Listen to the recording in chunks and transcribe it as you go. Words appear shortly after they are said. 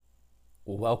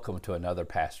Welcome to another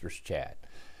Pastor's Chat.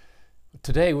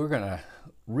 Today we're going to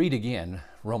read again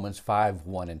Romans 5,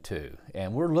 1 and 2,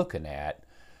 and we're looking at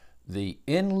the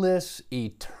endless,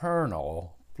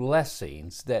 eternal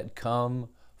blessings that come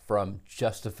from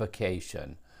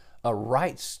justification, a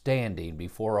right standing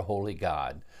before a holy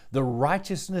God, the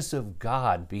righteousness of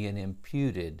God being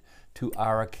imputed to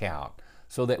our account,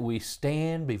 so that we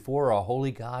stand before a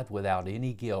holy God without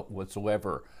any guilt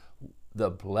whatsoever. The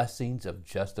blessings of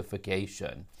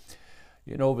justification.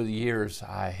 You know, over the years,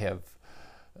 I have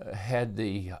had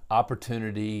the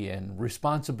opportunity and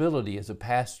responsibility as a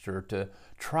pastor to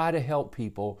try to help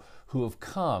people who have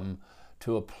come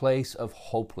to a place of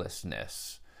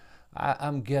hopelessness.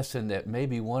 I'm guessing that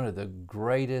maybe one of the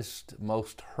greatest,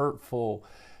 most hurtful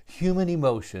human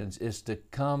emotions is to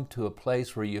come to a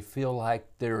place where you feel like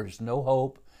there is no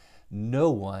hope,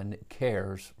 no one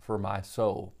cares for my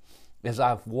soul. As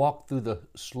I've walked through the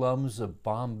slums of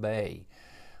Bombay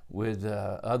with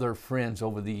other friends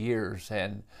over the years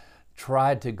and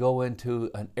tried to go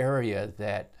into an area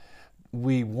that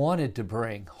we wanted to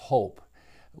bring hope,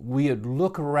 we would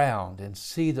look around and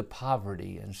see the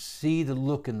poverty and see the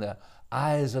look in the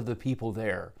eyes of the people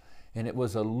there. And it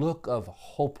was a look of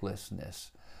hopelessness,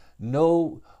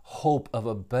 no hope of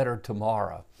a better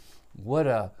tomorrow. What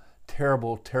a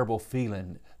terrible, terrible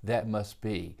feeling that must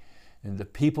be. And the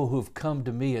people who've come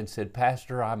to me and said,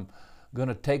 Pastor, I'm going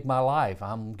to take my life.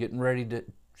 I'm getting ready to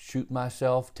shoot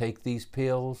myself, take these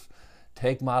pills,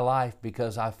 take my life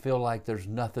because I feel like there's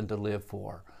nothing to live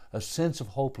for. A sense of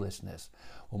hopelessness.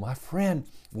 Well, my friend,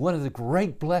 one of the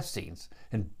great blessings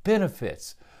and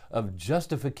benefits of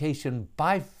justification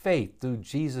by faith through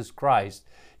Jesus Christ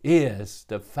is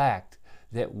the fact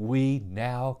that we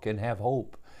now can have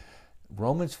hope.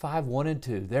 Romans 5, 1 and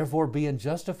 2, therefore being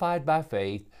justified by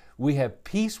faith, we have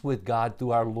peace with God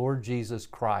through our Lord Jesus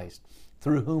Christ,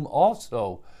 through whom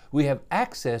also we have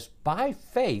access by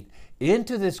faith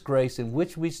into this grace in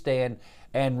which we stand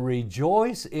and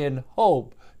rejoice in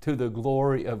hope to the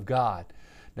glory of God.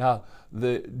 Now,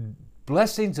 the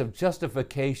blessings of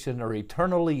justification are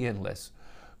eternally endless,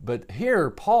 but here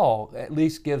Paul at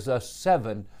least gives us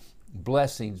 7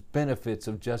 blessings, benefits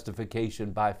of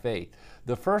justification by faith.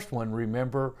 The first one,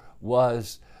 remember,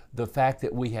 was the fact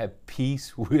that we have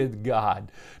peace with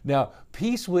God. Now,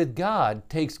 peace with God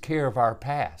takes care of our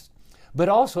past. But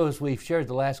also, as we've shared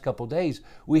the last couple of days,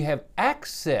 we have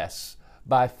access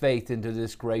by faith into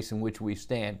this grace in which we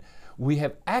stand. We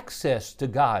have access to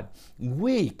God.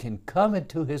 We can come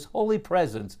into His holy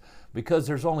presence because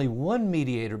there's only one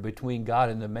mediator between God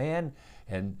and the man,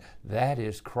 and that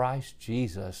is Christ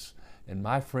Jesus. And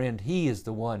my friend, He is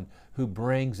the one who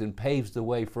brings and paves the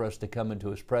way for us to come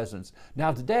into His presence.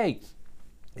 Now today,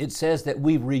 it says that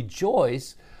we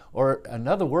rejoice, or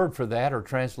another word for that, or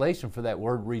translation for that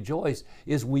word rejoice,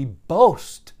 is we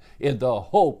boast in the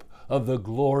hope of the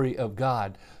glory of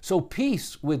God. So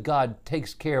peace with God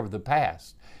takes care of the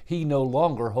past. He no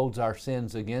longer holds our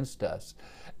sins against us.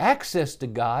 Access to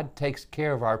God takes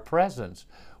care of our presence.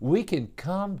 We can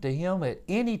come to Him at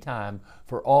any time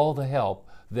for all the help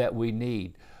that we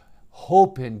need.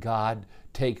 Hope in God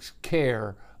takes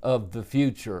care of the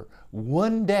future.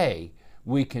 One day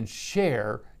we can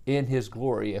share in His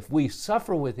glory. If we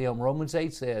suffer with Him, Romans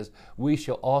 8 says, we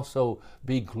shall also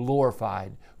be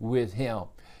glorified with Him.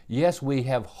 Yes, we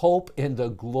have hope in the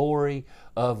glory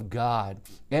of God.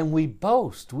 And we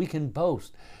boast. We can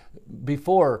boast.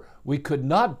 Before, we could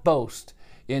not boast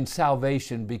in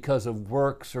salvation because of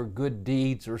works or good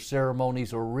deeds or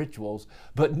ceremonies or rituals.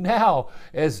 But now,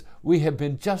 as we have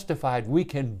been justified, we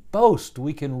can boast,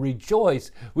 we can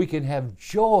rejoice, we can have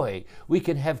joy, we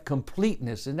can have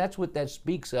completeness. And that's what that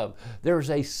speaks of. There's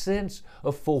a sense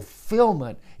of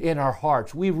fulfillment in our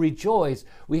hearts. We rejoice.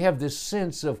 We have this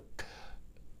sense of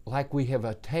like we have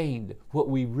attained what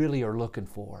we really are looking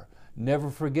for. Never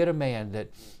forget a man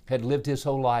that had lived his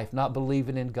whole life not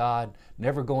believing in God,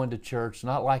 never going to church,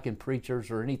 not liking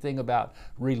preachers or anything about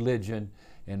religion.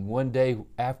 And one day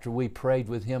after we prayed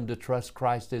with him to trust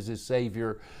Christ as his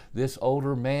Savior, this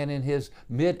older man in his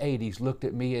mid-80s looked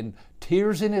at me and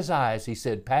tears in his eyes. He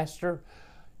said, Pastor,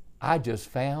 I just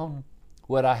found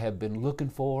what I have been looking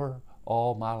for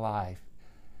all my life.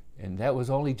 And that was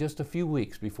only just a few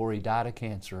weeks before he died of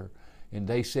cancer. And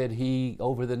they said he,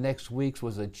 over the next weeks,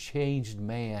 was a changed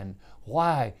man.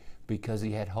 Why? Because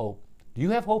he had hope. Do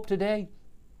you have hope today?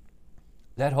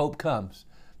 That hope comes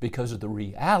because of the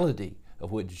reality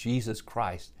of what Jesus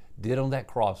Christ did on that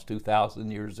cross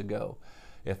 2,000 years ago.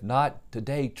 If not,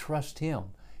 today, trust Him.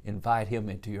 Invite Him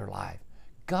into your life.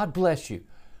 God bless you.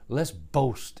 Let's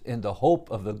boast in the hope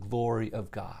of the glory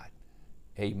of God.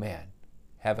 Amen.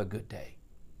 Have a good day.